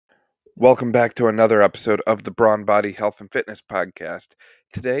Welcome back to another episode of the Brawn Body Health and Fitness Podcast.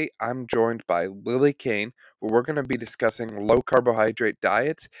 Today, I'm joined by Lily Kane, where we're going to be discussing low carbohydrate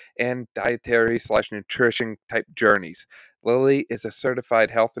diets and dietary/nutrition type journeys. Lily is a certified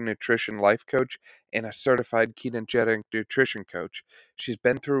health and nutrition life coach and a certified ketogenic nutrition coach. She's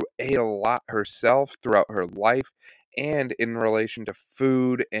been through a lot herself throughout her life and in relation to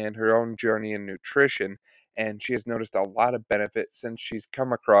food and her own journey in nutrition, and she has noticed a lot of benefit since she's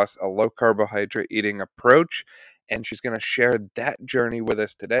come across a low carbohydrate eating approach, and she's going to share that journey with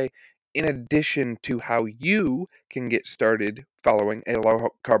us today, in addition to how you can get started following a low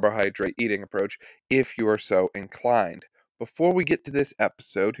carbohydrate eating approach if you are so inclined. Before we get to this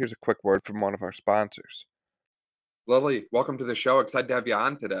episode, here's a quick word from one of our sponsors. Lily, welcome to the show. Excited to have you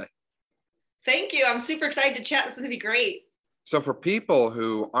on today. Thank you. I'm super excited to chat. This is going to be great. So for people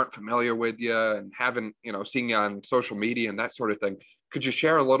who aren't familiar with you and haven't, seen you on social media and that sort of thing, could you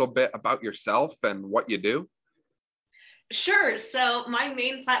share a little bit about yourself and what you do? Sure. So my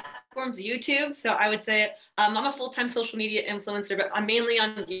main platform is YouTube. So I would say I'm a full-time social media influencer, but I'm mainly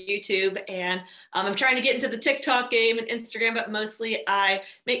on YouTube, and I'm trying to get into the TikTok game and Instagram, but mostly I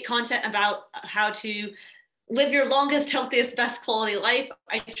make content about how to live your longest, healthiest, best quality life.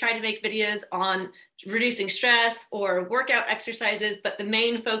 I try to make videos on reducing stress or workout exercises, but the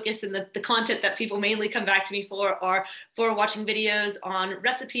main focus and the content that people mainly come back to me for are for watching videos on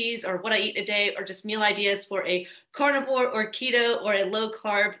recipes or what I eat a day, or just meal ideas for a carnivore or keto or a low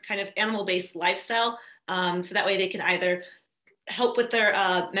carb kind of animal-based lifestyle. So that way they can either help with their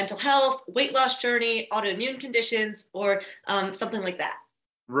mental health, weight loss journey, autoimmune conditions, or something like that.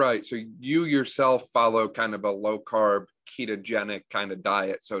 Right. So you yourself follow kind of a low carb, ketogenic kind of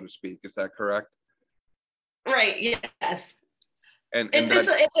diet, so to speak. Is that correct? Right. Yes. And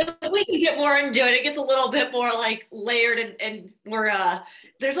we can get more into it. It gets a little bit more like layered and more,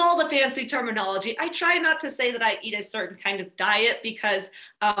 there's all the fancy terminology. I try not to say that I eat a certain kind of diet, because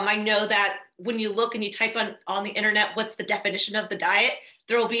I know that when you look and you type on the internet, what's the definition of the diet,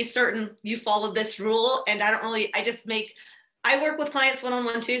 there will be certain, you follow this rule. And I work with clients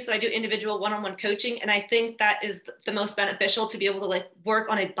one-on-one too. So I do individual one-on-one coaching. And I think that is the most beneficial, to be able to work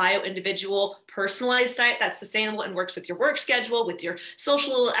on a bio-individual personalized diet that's sustainable and works with your work schedule, with your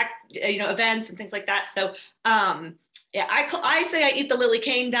social, events and things like that. So I say I eat the Lily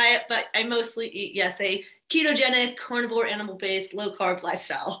Kane diet, but I mostly eat, a ketogenic, carnivore, animal-based, low-carb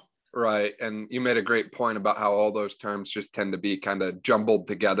lifestyle. Right. And you made a great point about how all those terms just tend to be kind of jumbled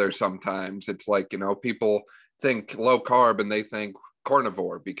together sometimes. It's like, people think low carb and they think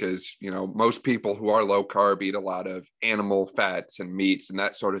carnivore, because most people who are low carb eat a lot of animal fats and meats and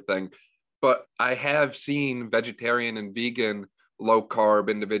that sort of thing. But I have seen vegetarian and vegan low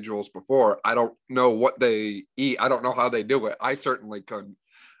carb individuals before. I don't know what they eat. I don't know how they do it. I certainly couldn't.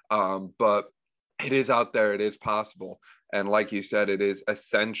 But it is out there. It is possible. And like you said, it is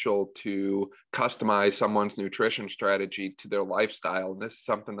essential to customize someone's nutrition strategy to their lifestyle. And this is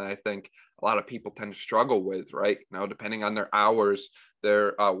something that I think a lot of people tend to struggle with, right? Depending on their hours,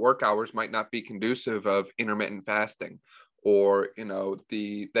 their work hours might not be conducive of intermittent fasting, or,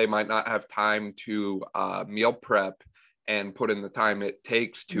 they might not have time to meal prep and put in the time it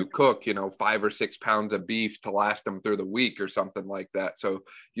takes to cook, 5 or 6 pounds of beef to last them through the week or something like that. So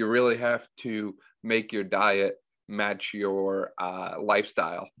you really have to make your diet match your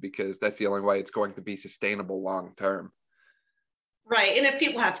lifestyle, because that's the only way it's going to be sustainable long term. Right. And if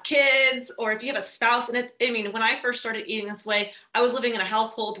people have kids, or if you have a spouse, and when I first started eating this way, I was living in a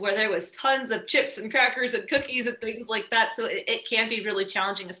household where there was tons of chips and crackers and cookies and things like that. So it can be really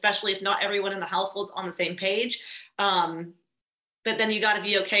challenging, especially if not everyone in the household's on the same page. But then you got to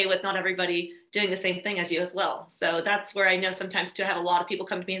be okay with not everybody doing the same thing as you as well. So that's where I know sometimes to have a lot of people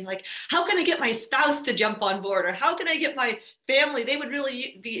come to me and like, how can I get my spouse to jump on board? Or how can I get my family? They would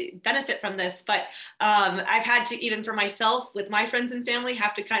really benefit from this. But I've had to, even for myself, with my friends and family,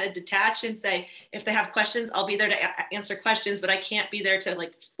 have to kind of detach and say, if they have questions, I'll be there to answer questions, but I can't be there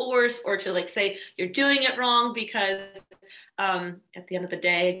to force or to say, you're doing it wrong, because at the end of the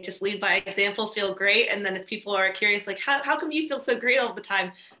day, just lead by example, feel great. And then if people are curious, how come you feel so great all the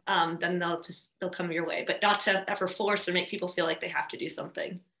time? Then they'll come your way, but not to ever force or make people feel like they have to do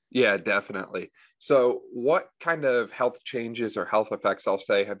something. Yeah, definitely. So what kind of health changes or health effects, I'll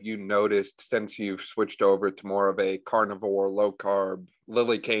say, have you noticed since you've switched over to more of a carnivore, low carb,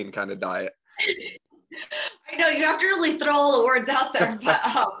 Lily Kane kind of diet? I know you have to really throw all the words out there, but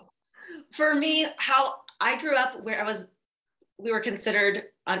for me, how I grew up, we were considered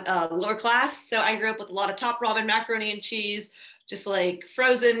lower class. So I grew up with a lot of top ramen, macaroni and cheese, just like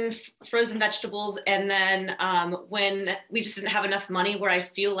frozen vegetables. And then when we just didn't have enough money, where I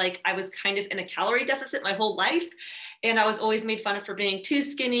feel like I was kind of in a calorie deficit my whole life, and I was always made fun of for being too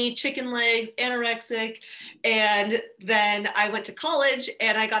skinny, chicken legs, anorexic. And then I went to college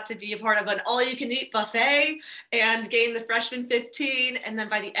and I got to be a part of an all-you-can-eat buffet and gained the freshman 15. And then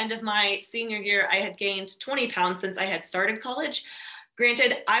by the end of my senior year, I had gained 20 pounds since I had started college.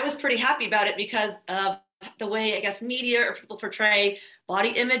 Granted, I was pretty happy about it because of the way, I guess, media or people portray body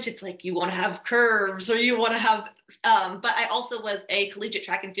image. It's like you want to have curves or you want to have, but I also was a collegiate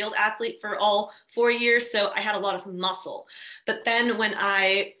track and field athlete for all 4 years. So I had a lot of muscle. But then when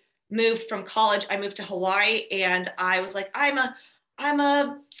I moved from college, I moved to Hawaii, and I was like, I'm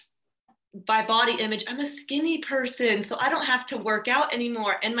a by body image, I'm a skinny person, so I don't have to work out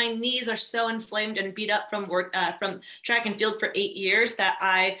anymore. And my knees are so inflamed and beat up from from track and field for 8 years that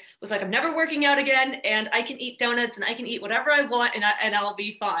I was like, I'm never working out again, and I can eat donuts and I can eat whatever I want, and I'll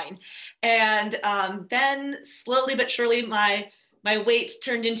be fine. And then slowly but surely, my weight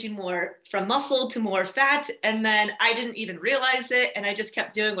turned into more from muscle to more fat, and then I didn't even realize it, and I just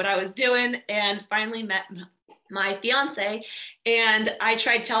kept doing what I was doing, and finally met my fiance, and I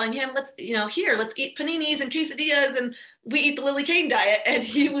tried telling him, let's eat paninis and quesadillas, and we eat the Lily Kane diet. And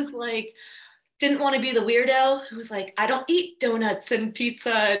he was like, didn't want to be the weirdo. He was like, I don't eat donuts and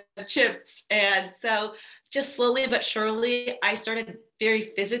pizza and chips. And so just slowly but surely, I started very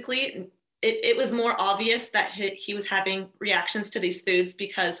physically. It was more obvious that he was having reactions to these foods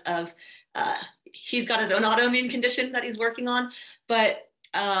because of, he's got his own autoimmune condition that he's working on. But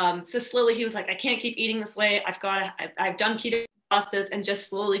so slowly he was like, I can't keep eating this way. I've done keto pastas, and just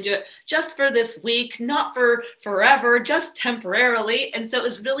slowly do it just for this week, not for forever, just temporarily. And so it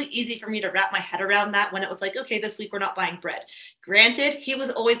was really easy for me to wrap my head around that when it was like, okay, this week we're not buying bread. Granted, he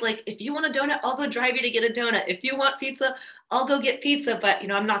was always like, if you want a donut, I'll go drive you to get a donut. If you want pizza, I'll go get pizza, but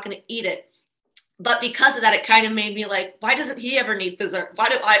I'm not going to eat it. But because of that, it kind of made me like, why doesn't he ever need dessert? Why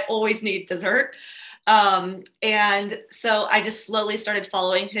do I always need dessert? And so I just slowly started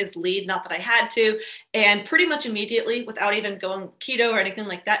following his lead, not that I had to, and pretty much immediately, without even going keto or anything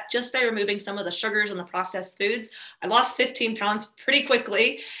like that, just by removing some of the sugars and the processed foods, I lost 15 pounds pretty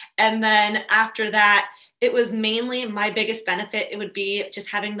quickly. And then after that, it was mainly my biggest benefit. It would be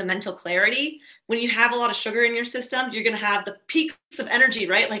just having the mental clarity. When you have a lot of sugar in your system, you're going to have the peaks of energy,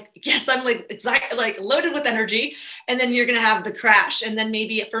 right? Like, yes, I'm like exactly like loaded with energy. And then you're going to have the crash. And then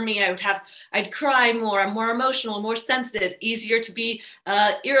maybe for me, I'd cry more. I'm more emotional, more sensitive, easier to be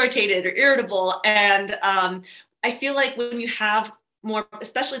irritated or irritable. And I feel like when you have more,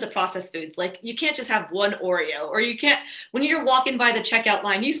 especially the processed foods, like you can't just have one Oreo, or you can't, when you're walking by the checkout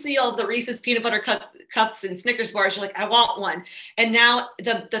line, you see all of the Reese's peanut butter cups and Snickers bars, you're like, I want one. And now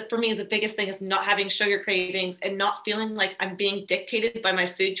for me, the biggest thing is not having sugar cravings and not feeling like I'm being dictated by my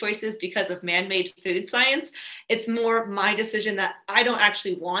food choices because of man-made food science. It's more my decision that I don't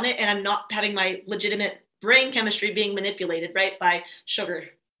actually want it, and I'm not having my legitimate brain chemistry being manipulated, right, by sugar.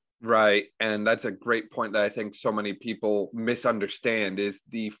 Right. And that's a great point that I think so many people misunderstand, is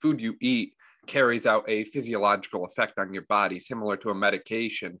the food you eat carries out a physiological effect on your body, similar to a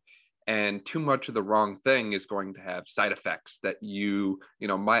medication. And too much of the wrong thing is going to have side effects that you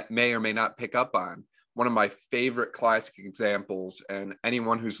may or may not pick up on. One of my favorite classic examples, and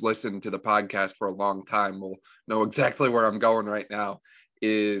anyone who's listened to the podcast for a long time will know exactly where I'm going right now,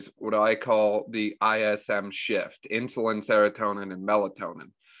 is what I call the ISM shift: insulin, serotonin, and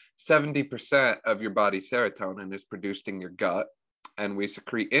melatonin. 70% of your body's serotonin is produced in your gut, and we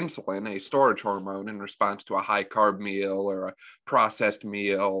secrete insulin, a storage hormone, in response to a high carb meal or a processed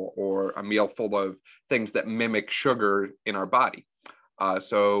meal or a meal full of things that mimic sugar in our body.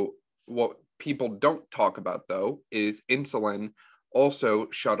 So what people don't talk about, though, is insulin also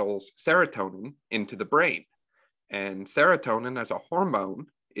shuttles serotonin into the brain. And serotonin as a hormone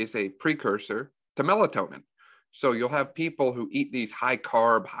is a precursor to melatonin. So you'll have people who eat these high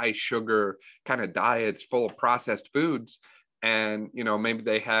carb, high sugar kind of diets full of processed foods. And, maybe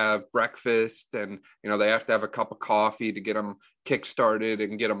they have breakfast and, they have to have a cup of coffee to get them kickstarted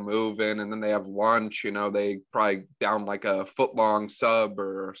and get them moving. And then they have lunch, they probably down like a foot-long sub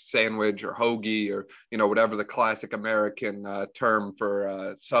or sandwich or hoagie or, whatever the classic American term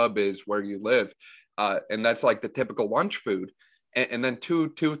for sub is where you live. And that's like the typical lunch food. And then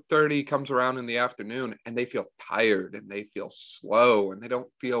 2:30 comes around in the afternoon, and they feel tired and they feel slow and they don't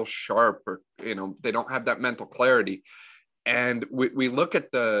feel sharp, or, they don't have that mental clarity. And we look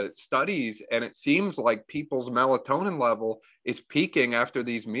at the studies, and it seems like people's melatonin level is peaking after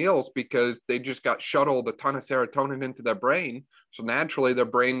these meals because they just got shuttled a ton of serotonin into their brain. So naturally, their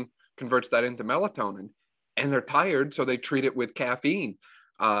brain converts that into melatonin. and they're tired, so they treat it with caffeine.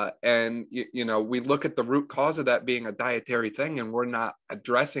 And we look at the root cause of that being a dietary thing, and we're not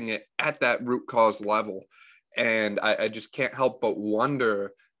addressing it at that root cause level. And I just can't help but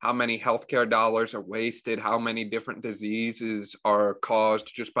wonder how many healthcare dollars are wasted, how many different diseases are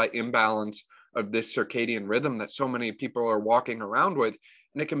caused just by imbalance of this circadian rhythm that so many people are walking around with.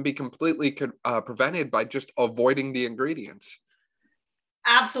 And it can be completely prevented by just avoiding the ingredients.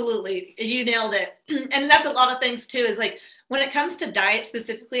 Absolutely. You nailed it. And that's a lot of things too, is like when it comes to diet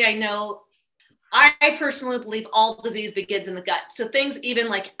specifically, I personally believe all disease begins in the gut. So things even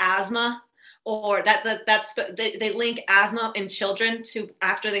like asthma, or they link asthma in children to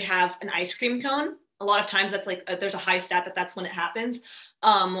after they have an ice cream cone. A lot of times that's like, there's a high stat that's when it happens.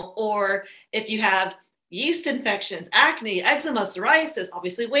 Or if you have yeast infections, acne, eczema, psoriasis,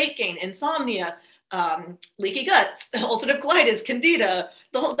 obviously weight gain, insomnia, leaky guts, ulcerative colitis, candida,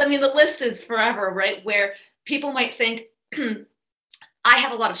 the list is forever, right? Where people might think, I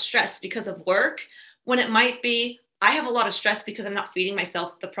have a lot of stress because of work, when it might be, I have a lot of stress because I'm not feeding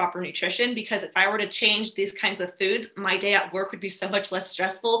myself the proper nutrition. Because if I were to change these kinds of foods, my day at work would be so much less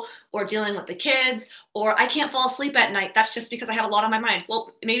stressful, or dealing with the kids, or I can't fall asleep at night. That's just because I have a lot on my mind.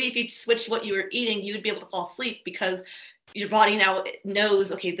 Well, maybe if you switch what you were eating, you would be able to fall asleep because your body now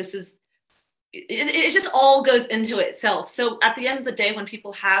knows, okay, this is, it just all goes into itself. So at the end of the day, when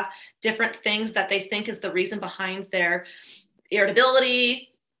people have different things that they think is the reason behind their irritability,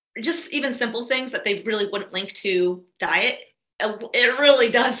 just even simple things that they really wouldn't link to diet, it really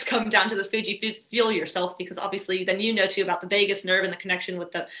does come down to the food you fuel yourself, because obviously then too about the vagus nerve and the connection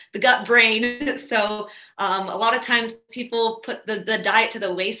with the gut brain. So a lot of times people put the diet to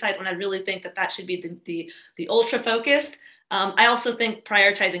the wayside, when I really think that should be the ultra focus. I also think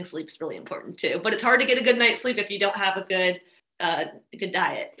prioritizing sleep is really important too, but it's hard to get a good night's sleep if you don't have a good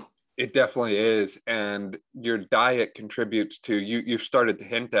diet. It definitely is. And your diet contributes to, you've started to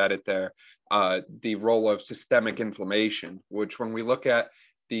hint at it there, the role of systemic inflammation, which when we look at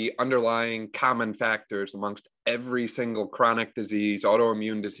the underlying common factors amongst every single chronic disease,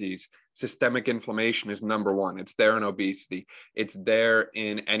 autoimmune disease, systemic inflammation is number one. It's there in obesity. It's there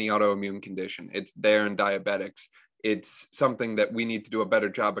in any autoimmune condition. It's there in diabetics. It's something that we need to do a better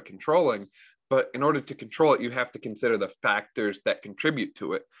job of controlling. But in order to control it, you have to consider the factors that contribute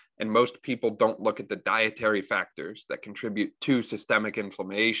to it. And most people don't look at the dietary factors that contribute to systemic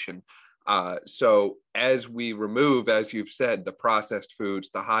inflammation. So as we remove, as you've said, the processed foods,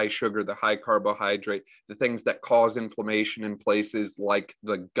 the high sugar, the high carbohydrate, the things that cause inflammation in places like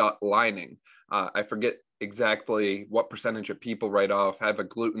the gut lining. I forget exactly what percentage of people right off have a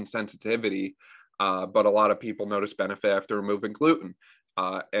gluten sensitivity, but a lot of people notice benefit after removing gluten.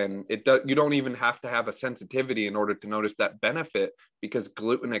 And you don't even have to have a sensitivity in order to notice that benefit, because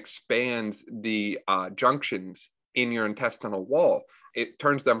gluten expands the junctions in your intestinal wall. It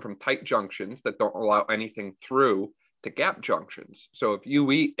turns them from tight junctions that don't allow anything through to gap junctions. So if you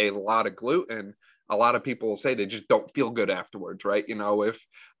eat a lot of gluten, a lot of people will say they just don't feel good afterwards, right? If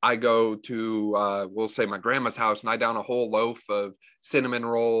I go to, we'll say my grandma's house, and I down a whole loaf of cinnamon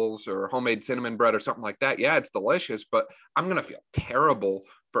rolls or homemade cinnamon bread or something like that, yeah, it's delicious, but I'm going to feel terrible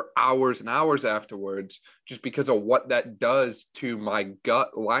for hours and hours afterwards, just because of what that does to my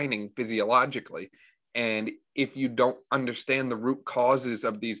gut lining physiologically. And if you don't understand the root causes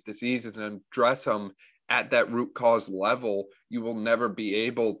of these diseases and address them at that root cause level, you will never be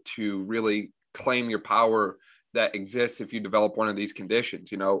able to really claim your power that exists if you develop one of these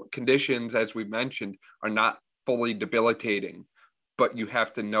conditions. Conditions, as we mentioned, are not fully debilitating, but you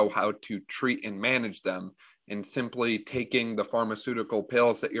have to know how to treat and manage them. And simply taking the pharmaceutical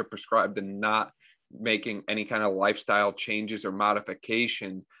pills that you're prescribed and not making any kind of lifestyle changes or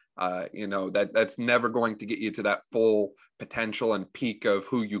modification, that's never going to get you to that full potential and peak of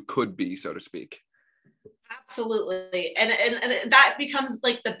who you could be, so to speak. Absolutely. And that becomes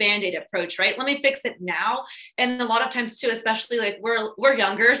like the Band-Aid approach, right? Let me fix it now. And a lot of times too, especially like we're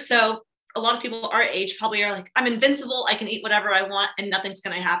younger. So a lot of people our age probably are like, I'm invincible. I can eat whatever I want and nothing's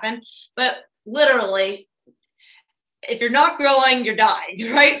going to happen. But literally, if you're not growing, you're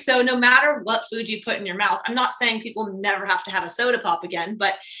dying, right? So no matter what food you put in your mouth, I'm not saying people never have to have a soda pop again,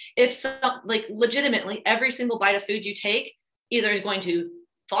 but if legitimately every single bite of food you take either is going to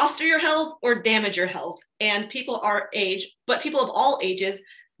foster your health or damage your health. And people our age, but people of all ages,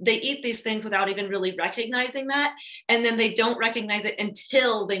 they eat these things without even really recognizing that. And then they don't recognize it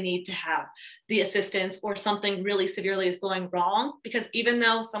until they need to have the assistance or something really severely is going wrong. Because even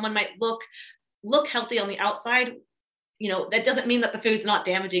though someone might look healthy on the outside, that doesn't mean that the food's not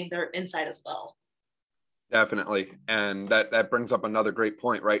damaging their inside as well. Definitely. And that brings up another great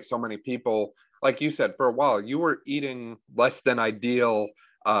point, right? So many people like you said, for a while, you were eating less than ideal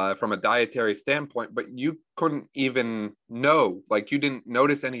from a dietary standpoint, but you couldn't even know, like you didn't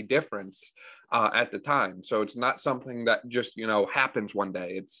notice any difference at the time. So it's not something that just, happens one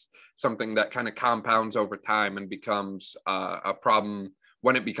day. It's something that kind of compounds over time and becomes a problem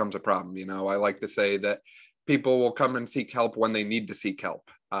when it becomes a problem. I like to say that people will come and seek help when they need to seek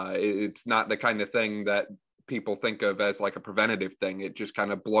help. It's not the kind of thing that people think of as like a preventative thing. It just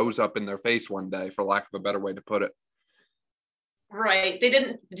kind of blows up in their face one day, for lack of a better way to put it. Right. They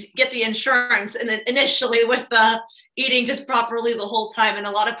didn't get the insurance and then initially with eating just properly the whole time. And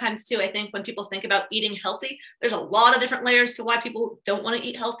a lot of times too, I think when people think about eating healthy, there's a lot of different layers to why people don't want to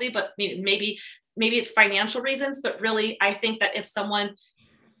eat healthy, but maybe it's financial reasons, but really I think that if someone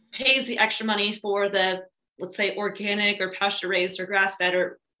pays the extra money for the, let's say, organic or pasture raised or grass fed,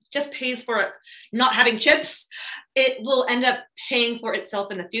 or just pays for it not having chips, it will end up paying for itself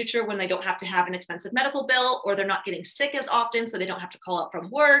in the future when they don't have to have an expensive medical bill, or they're not getting sick as often, so they don't have to call out from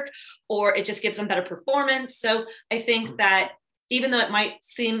work, or it just gives them better performance. So I think that even though it might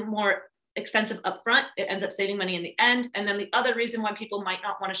seem more expensive upfront, it ends up saving money in the end. And then the other reason why people might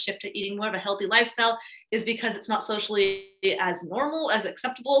not want to shift to eating more of a healthy lifestyle is because it's not socially as normal, as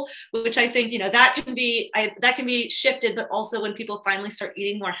acceptable, which I think, that can be shifted. But also when people finally start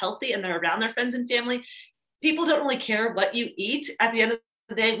eating more healthy and they're around their friends and family, people don't really care what you eat. At the end of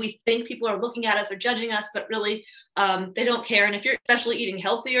the day, we think people are looking at us or judging us, but really they don't care. And if you're especially eating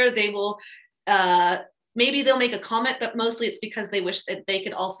healthier, they will maybe they'll make a comment, but mostly it's because they wish that they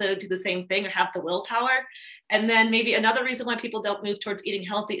could also do the same thing or have the willpower. And then maybe another reason why people don't move towards eating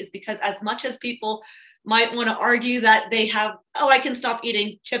healthy is because as much as people might want to argue that they have, I can stop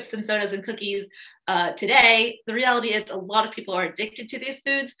eating chips and sodas and cookies today, the reality is a lot of people are addicted to these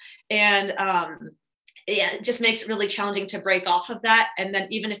foods. And it just makes it really challenging to break off of that. And then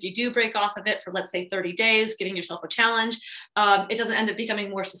even if you do break off of it for, let's say, 30 days, giving yourself a challenge, it doesn't end up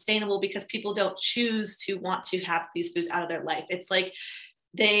becoming more sustainable because people don't choose to want to have these foods out of their life. It's like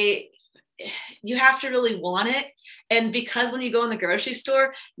you have to really want it. And because when you go in the grocery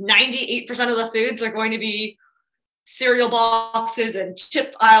store, 98% of the foods are going to be cereal boxes and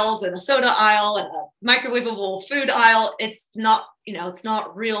chip aisles and a soda aisle and a microwavable food aisle. It's not, it's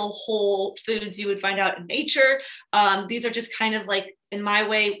not real whole foods you would find out in nature. These are just kind of like, in my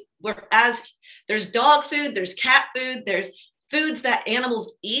way, whereas there's dog food, there's cat food, there's foods that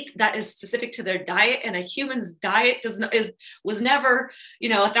animals eat that is specific to their diet, and a human's diet was never,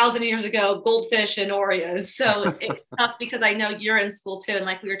 1,000 years ago, goldfish and Oreos. So it's tough because I know you're in school too, and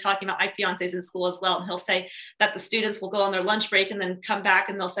like we were talking about, my fiance's in school as well, and he'll say that the students will go on their lunch break and then come back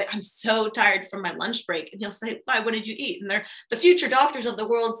and they'll say, I'm so tired from my lunch break, and he'll say, why, what did you eat? And they're the future doctors of the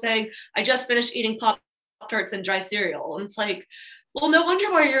world saying, I just finished eating Pop-Tarts and dry cereal. And it's like, well, no wonder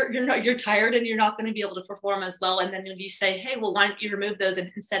why you're tired and you're not going to be able to perform as well. And then if you say, hey, well, why don't you remove those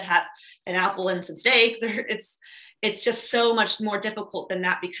and instead have an apple and some steak? It's just so much more difficult than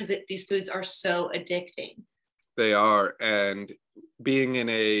that because these foods are so addicting. They are. And being in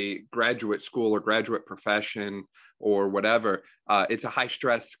a graduate school or graduate profession or whatever, it's a high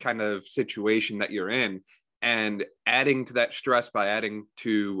stress kind of situation that you're in. And adding to that stress by adding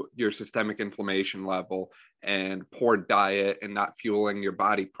to your systemic inflammation level and poor diet and not fueling your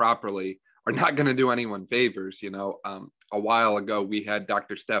body properly are not going to do anyone favors. A while ago, we had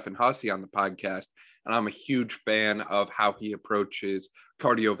Dr. Stephan Hussey on the podcast, and I'm a huge fan of how he approaches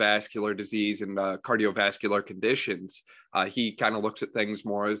cardiovascular disease and cardiovascular conditions. He kind of looks at things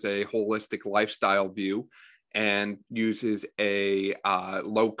more as a holistic lifestyle view and uses a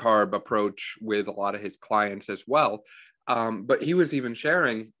low carb approach with a lot of his clients as well. But he was even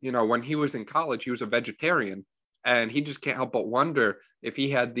sharing, when he was in college, he was a vegetarian, and he just can't help but wonder if he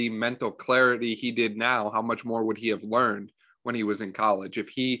had the mental clarity he did now, how much more would he have learned when he was in college? If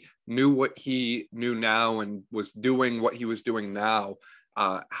he knew what he knew now and was doing what he was doing now,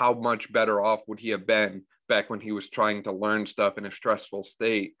 how much better off would he have been back when he was trying to learn stuff in a stressful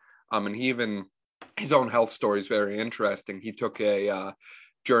state? And his own health story is very interesting. He took a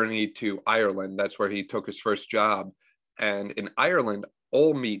journey to Ireland. That's where he took his first job. And in Ireland,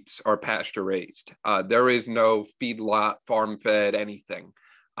 all meats are pasture raised. There is no feedlot, farm fed, anything.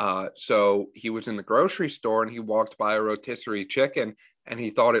 So he was in the grocery store and he walked by a rotisserie chicken and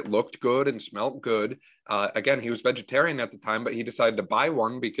he thought it looked good and smelled good. Again, he was vegetarian at the time, but he decided to buy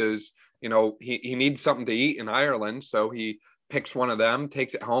one because, he needs something to eat in Ireland. So he picks one of them,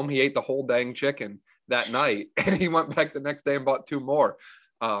 takes it home. He ate the whole dang chicken that night and he went back the next day and bought 2 more.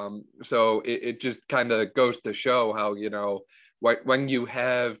 So it just kind of goes to show how, when you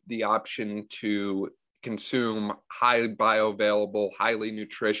have the option to consume high bioavailable, highly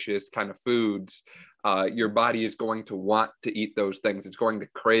nutritious kind of foods, your body is going to want to eat those things. It's going to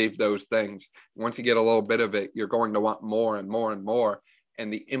crave those things. Once you get a little bit of it, you're going to want more and more and more.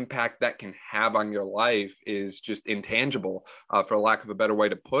 And the impact that can have on your life is just intangible, for lack of a better way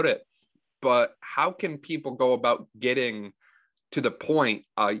to put it. But how can people go about getting to the point?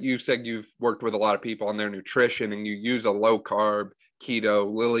 You said you've worked with a lot of people on their nutrition and you use a low carb,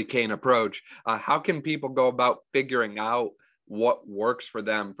 keto, Lily Kane approach. How can people go about figuring out what works for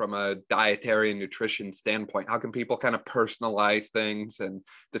them from a dietary and nutrition standpoint? How can people kind of personalize things and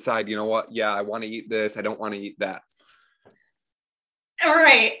decide, you know what, yeah, I want to eat this, I don't want to eat that? All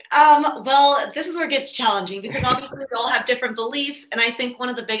right. Well, this is where it gets challenging because obviously we all have different beliefs. And I think one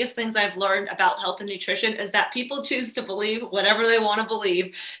of the biggest things I've learned about health and nutrition is that people choose to believe whatever they want to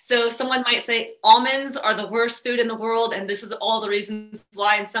believe. So someone might say almonds are the worst food in the world, and this is all the reasons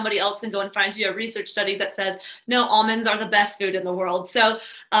why. And somebody else can go and find you a research study that says, no, almonds are the best food in the world. So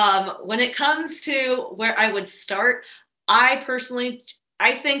when it comes to where I would start,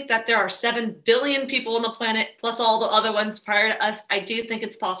 I think that there are 7 billion people on the planet, plus all the other ones prior to us. I do think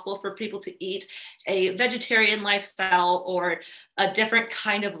it's possible for people to eat a vegetarian lifestyle or a different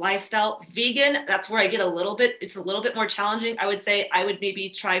kind of lifestyle. Vegan, that's where I get it's a little bit more challenging. I would say I would maybe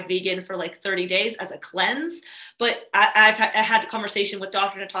try vegan for like 30 days as a cleanse. But I had a conversation with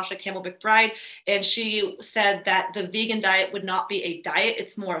Dr. Natasha Campbell McBride, and she said that the vegan diet would not be a diet.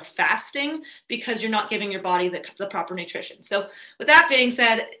 It's more of fasting because you're not giving your body the proper nutrition. So with that being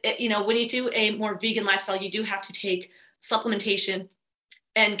said, when you do a more vegan lifestyle, you do have to take supplementation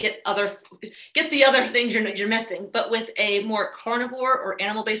and get the other things you're missing. But with a more carnivore or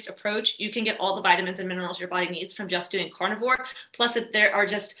animal-based approach, you can get all the vitamins and minerals your body needs from just doing carnivore. Plus, they are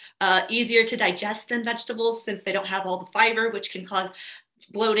just easier to digest than vegetables since they don't have all the fiber, which can cause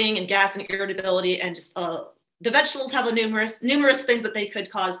bloating and gas and irritability. And just the vegetables have numerous things that they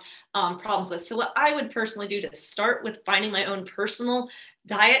could cause problems with. So what I would personally do to start with finding my own personal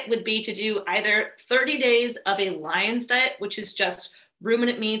diet would be to do either 30 days of a Lion's diet, which is just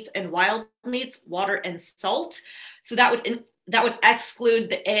ruminant meats and wild meats, water and salt. So that would exclude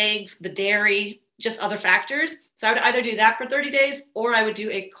the eggs, the dairy, just other factors. So I would either do that for 30 days, or I would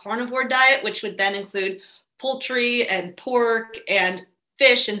do a carnivore diet, which would then include poultry and pork and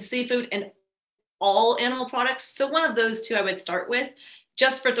fish and seafood and all animal products. So one of those two I would start with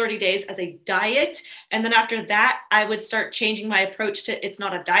just for 30 days as a diet. And then after that, I would start changing my approach to it's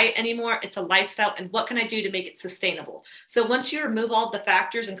not a diet anymore, it's a lifestyle. And what can I do to make it sustainable? So once you remove all of the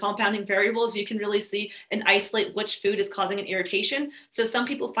factors and compounding variables, you can really see and isolate which food is causing an irritation. So some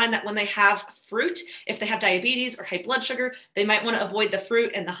people find that when they have fruit, if they have diabetes or high blood sugar, they might want to avoid the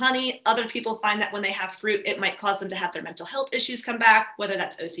fruit and the honey. Other people find that when they have fruit, it might cause them to have their mental health issues come back, whether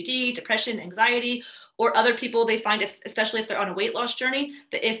that's OCD, depression, anxiety. Or other people, they find, especially if they're on a weight loss journey,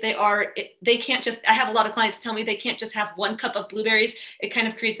 that if they can't just, I have a lot of clients tell me they can't just have one cup of blueberries. It kind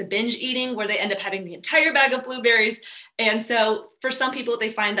of creates a binge eating where they end up having the entire bag of blueberries. And so for some people,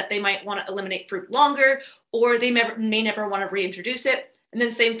 they find that they might want to eliminate fruit longer, or they may never want to reintroduce it. And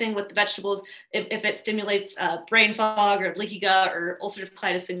then same thing with the vegetables. If it stimulates brain fog or leaky gut or ulcerative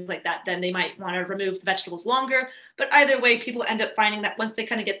colitis, things like that, then they might want to remove the vegetables longer. But either way, people end up finding that once they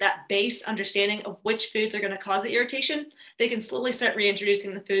kind of get that base understanding of which foods are going to cause the irritation, they can slowly start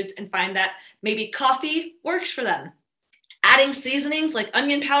reintroducing the foods and find that maybe coffee works for them. Adding seasonings like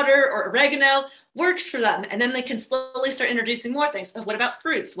onion powder or oregano works for them. And then they can slowly start introducing more things. So what about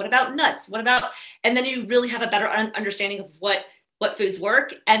fruits? What about nuts? And then you really have a better understanding of what foods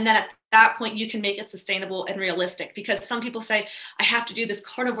work. And then at that point, you can make it sustainable and realistic, because some people say, I have to do this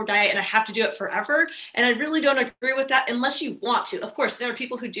carnivore diet and I have to do it forever. And I really don't agree with that unless you want to. Of course, there are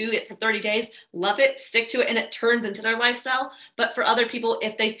people who do it for 30 days, love it, stick to it, and it turns into their lifestyle. But for other people,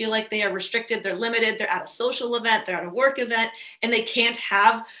 if they feel like they are restricted, they're limited, they're at a social event, they're at a work event, and they can't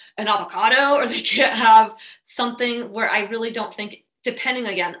have an avocado or they can't have something where I really don't think, depending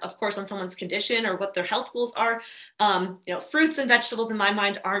again, of course, on someone's condition or what their health goals are, fruits and vegetables in my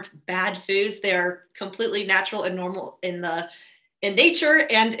mind aren't bad foods. They're completely natural and normal in nature.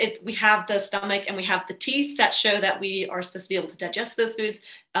 And we have the stomach and we have the teeth that show that we are supposed to be able to digest those foods.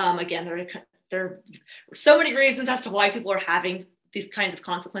 Again, there are so many reasons as to why people are having these kinds of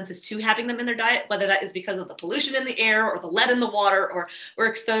consequences to having them in their diet, whether that is because of the pollution in the air or the lead in the water, or we're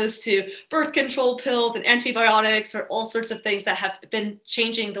exposed to birth control pills and antibiotics or all sorts of things that have been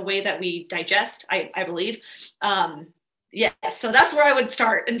changing the way that we digest, I believe. So that's where I would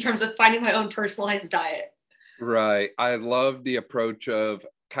start in terms of finding my own personalized diet. Right. I love the approach of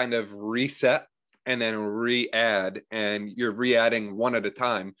kind of reset and then re-add, and you're re-adding one at a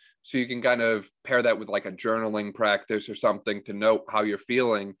time. So you can kind of pair that with like a journaling practice or something to note how you're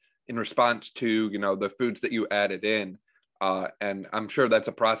feeling in response to, you know, the foods that you added in. And I'm sure that's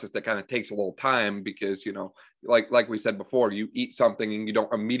a process that kind of takes a little time because, you know, like we said before, you eat something and you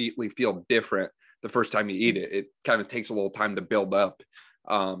don't immediately feel different the first time you eat it. It kind of takes a little time to build up.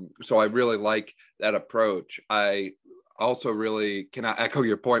 So I really like that approach. I also really cannot echo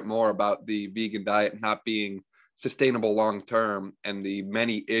your point more about the vegan diet not being sustainable long term and the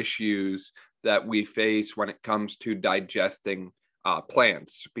many issues that we face when it comes to digesting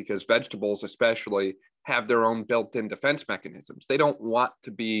plants, because vegetables especially have their own built-in defense mechanisms. They don't want to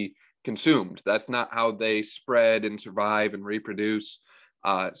be consumed. That's not how they spread and survive and reproduce.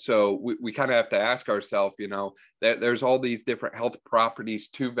 So we kind of have to ask ourselves, you know, there's all these different health properties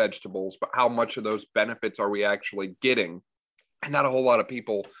to vegetables, but how much of those benefits are we actually getting? And not a whole lot of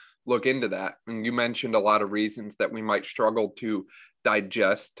people look into that. And you mentioned a lot of reasons that we might struggle to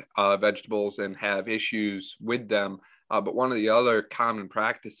digest vegetables and have issues with them. But one of the other common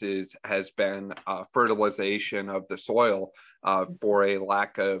practices has been fertilization of the soil for a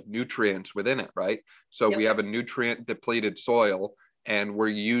lack of nutrients within it, right? So we have a nutrient depleted soil, and we're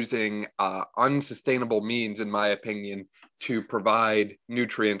using unsustainable means, in my opinion, to provide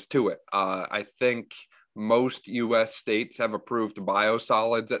nutrients to it. I think most US states have approved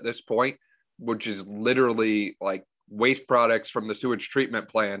biosolids at this point, which is literally like waste products from the sewage treatment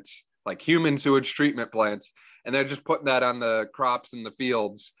plants, like human sewage treatment plants, and they're just putting that on the crops in the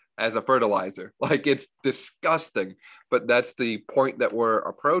fields as a fertilizer. Like, it's disgusting, but that's the point that we're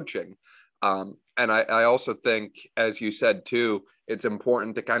approaching. And I also think, as you said too, it's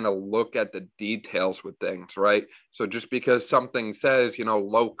important to kind of look at the details with things, right? So just because something says, you know,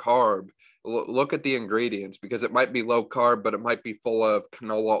 low carb, look at the ingredients, because it might be low carb, but it might be full of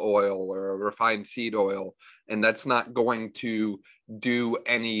canola oil or refined seed oil. And that's not going to do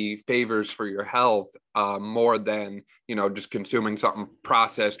any favors for your health more than, you know, just consuming something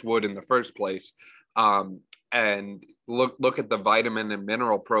processed would in the first place. And look at the vitamin and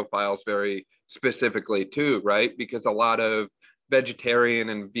mineral profiles very specifically too, right? Because a lot of vegetarian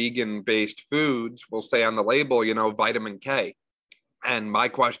and vegan based foods will say on the label, you know, vitamin K. And my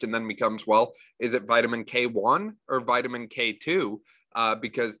question then becomes, well, is it vitamin K1 or vitamin K2?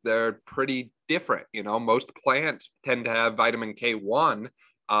 Because they're pretty different. You know, most plants tend to have vitamin K1,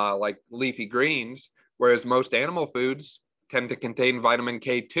 like leafy greens, whereas most animal foods tend to contain vitamin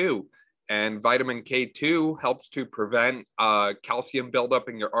K2. And vitamin K2 helps to prevent calcium buildup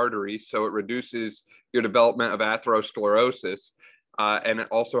in your arteries, so it reduces your development of atherosclerosis. And it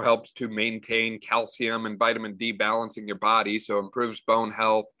also helps to maintain calcium and vitamin D balance in your body, so improves bone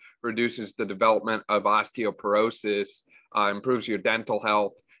health, reduces the development of osteoporosis, improves your dental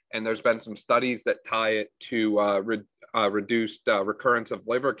health. And there's been some studies that tie it to reduced recurrence of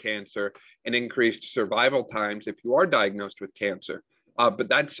liver cancer and increased survival times if you are diagnosed with cancer. But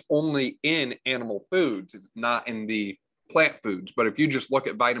that's only in animal foods. It's not in the plant foods. But if you just look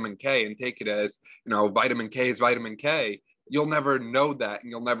at vitamin K and take it as, you know, vitamin K is vitamin K, you'll never know that,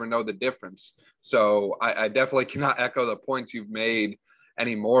 and you'll never know the difference. So I definitely cannot echo the points you've made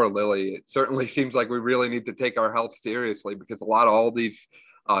anymore, Lily. It certainly seems like we really need to take our health seriously, because a lot of all these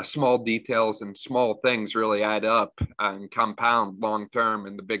small details and small things really add up and compound long term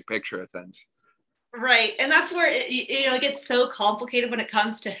in the big picture of things. Right. And that's where it gets so complicated when it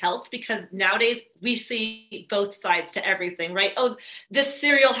comes to health, because nowadays we see both sides to everything, right? Oh, this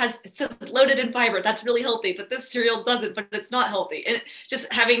cereal it says loaded in fiber. That's really healthy, but this cereal doesn't, but it's not healthy. And just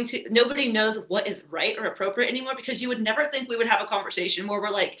nobody knows what is right or appropriate anymore, because you would never think we would have a conversation where we're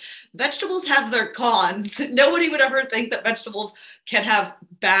like, vegetables have their cons. Nobody would ever think that vegetables can have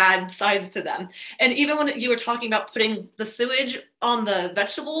bad sides to them. And even when you were talking about putting the sewage on the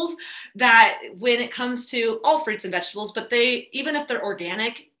vegetables, that when it comes to all fruits and vegetables, but even if they're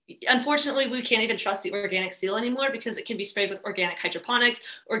organic, unfortunately, we can't even trust the organic seal anymore, because it can be sprayed with organic hydroponics,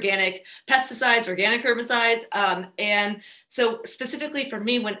 organic pesticides, organic herbicides. And so specifically for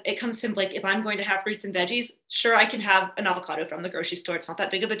me, when it comes to like, if I'm going to have fruits and veggies, sure, I can have an avocado from the grocery store. It's not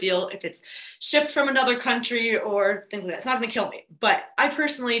that big of a deal. If it's shipped from another country or things like that, it's not going to kill me. But I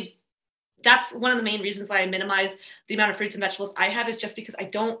personally, that's one of the main reasons why I minimize the amount of fruits and vegetables I have, is just because I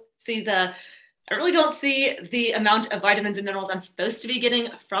really don't see the amount of vitamins and minerals I'm supposed to be getting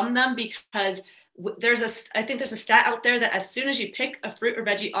from them, because I think there's a stat out there that as soon as you pick a fruit or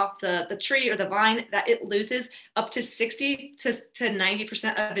veggie off the tree or the vine, that it loses up to 60 to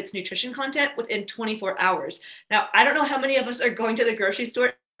 90% of its nutrition content within 24 hours. Now, I don't know how many of us are going to the grocery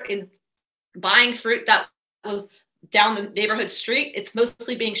store and buying fruit that was down the neighborhood street. It's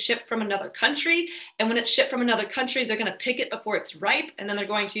mostly being shipped from another country. And when it's shipped from another country, they're going to pick it before it's ripe. And then they're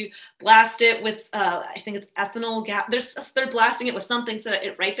going to blast it with, I think it's ethanol gas. They're blasting it with something so that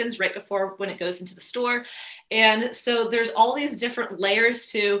it ripens right before when it goes into the store. And so there's all these different layers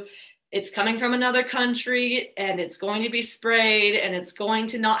to it's coming from another country and it's going to be sprayed and it's going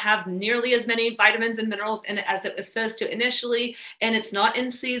to not have nearly as many vitamins and minerals in it as it was supposed to initially. And it's not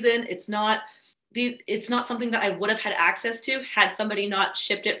in season. It's not something that I would have had access to had somebody not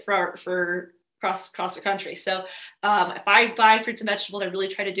shipped it for across the country. So if I buy fruits and vegetables, I really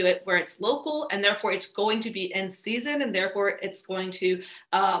try to do it where it's local and therefore it's going to be in season and therefore it's going to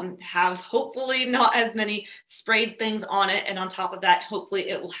have hopefully not as many sprayed things on it. And on top of that, hopefully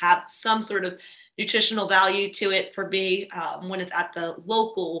it will have some sort of nutritional value to it for me when it's at the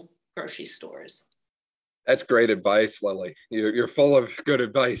local grocery stores. That's great advice, Lily. You're full of good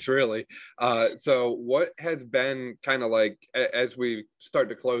advice, really. So what has been kind of like, as we start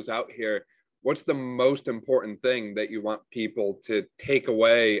to close out here, what's the most important thing that you want people to take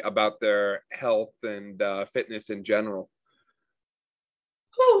away about their health and fitness in general?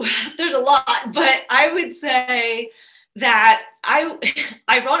 Whew, there's a lot, but I would say that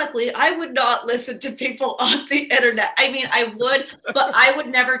ironically, I would not listen to people on the internet. I mean, I would, but I would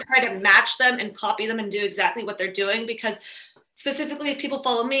never try to match them and copy them and do exactly what they're doing because specifically if people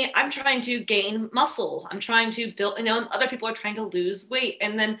follow me, I'm trying to gain muscle. I'm trying to build, other people are trying to lose weight.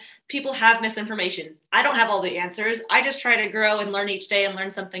 And then people have misinformation. I don't have all the answers. I just try to grow and learn each day and learn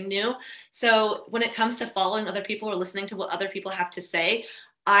something new. So when it comes to following other people or listening to what other people have to say,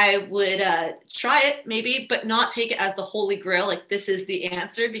 I would try it maybe, but not take it as the holy grail. Like this is the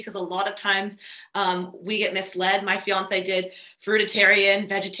answer, because a lot of times we get misled. My fiance did fruitarian,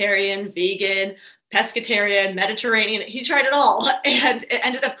 vegetarian, vegan, pescatarian, Mediterranean. He tried it all and it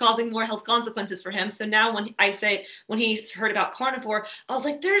ended up causing more health consequences for him. So now when he heard about carnivore, I was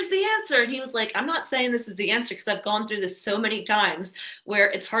like, there's the answer. And he was like, I'm not saying this is the answer because I've gone through this so many times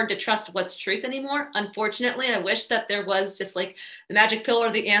where it's hard to trust what's truth anymore. Unfortunately, I wish that there was just like the magic pill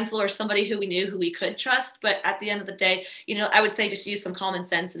or the answer or somebody who we knew who we could trust. But at the end of the day, I would say just use some common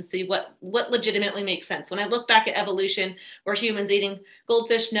sense and see what legitimately makes sense. When I look back at evolution, were humans eating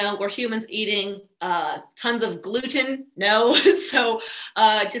goldfish? No. Were humans eating tons of gluten? No. So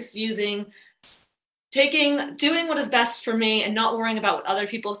just doing what is best for me and not worrying about what other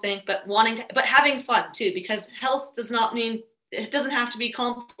people think, but having fun too, because health does not mean it doesn't have to be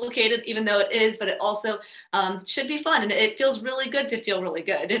complicated, even though it is, but it also should be fun. And it feels really good to feel really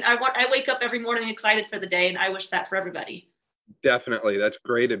good. And I wake up every morning excited for the day, and I wish that for everybody. Definitely. That's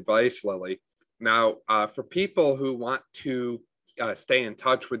great advice, Lily. Now, for people who want to stay in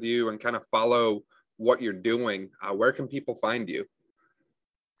touch with you and kind of follow what you're doing, where can people find you?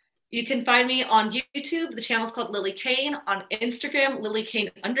 You can find me on YouTube. The channel is called Lily Kane. On Instagram, Lily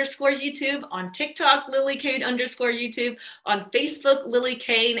Kane _YouTube. On TikTok, Lily Kane _YouTube. On Facebook, Lily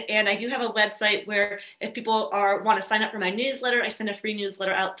Kane. And I do have a website where if people want to sign up for my newsletter, I send a free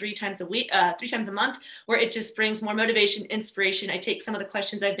newsletter out 3 times a month, where it just brings more motivation, inspiration. I take some of the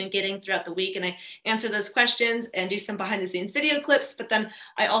questions I've been getting throughout the week and I answer those questions and do some behind the scenes video clips. But then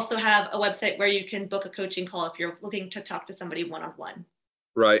I also have a website where you can book a coaching call if you're looking to talk to somebody one-on-one.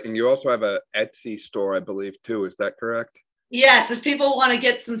 Right. And you also have a Etsy store, I believe, too. Is that correct? Yes, if people want to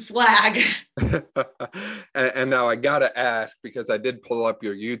get some swag. And now I got to ask, because I did pull up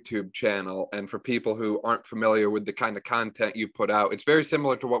your YouTube channel, and for people who aren't familiar with the kind of content you put out, it's very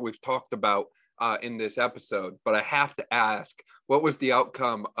similar to what we've talked about in this episode. But I have to ask, what was the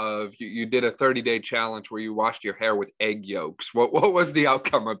outcome of you did a 30-day challenge where you washed your hair with egg yolks? What was the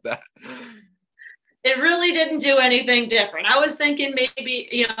outcome of that? It really didn't do anything different. I was thinking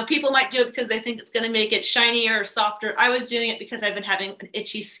maybe, people might do it because they think it's going to make it shinier or softer. I was doing it because I've been having an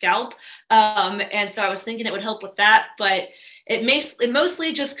itchy scalp. And so I was thinking it would help with that, but it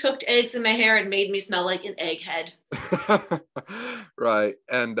mostly just cooked eggs in my hair and made me smell like an egghead. Right.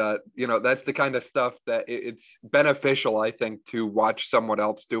 And, that's the kind of stuff that it's beneficial, I think, to watch someone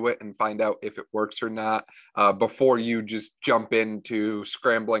else do it and find out if it works or not before you just jump into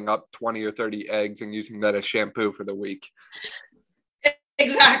scrambling up 20 or 30 eggs and using that as shampoo for the week.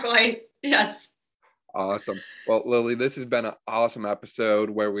 Exactly. Yes. Awesome. Well, Lily, this has been an awesome episode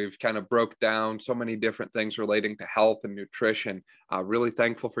where we've kind of broke down so many different things relating to health and nutrition. Really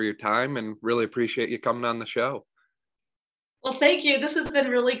thankful for your time and really appreciate you coming on the show. Well, thank you. This has been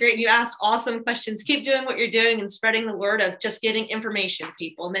really great. You asked awesome questions. Keep doing what you're doing and spreading the word of just getting information,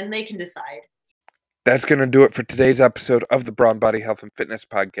 people, and then they can decide. That's going to do it for today's episode of the Brawn Body Health and Fitness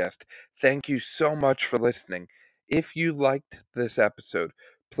Podcast. Thank you so much for listening. If you liked this episode,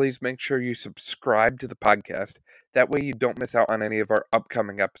 please make sure you subscribe to the podcast. That way you don't miss out on any of our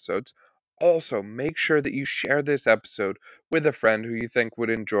upcoming episodes. Also, make sure that you share this episode with a friend who you think would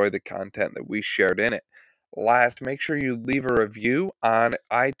enjoy the content that we shared in it. Last, make sure you leave a review on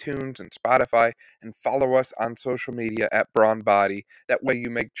iTunes and Spotify and follow us on social media at Brawn Body. That way you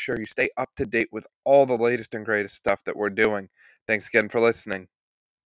make sure you stay up to date with all the latest and greatest stuff that we're doing. Thanks again for listening.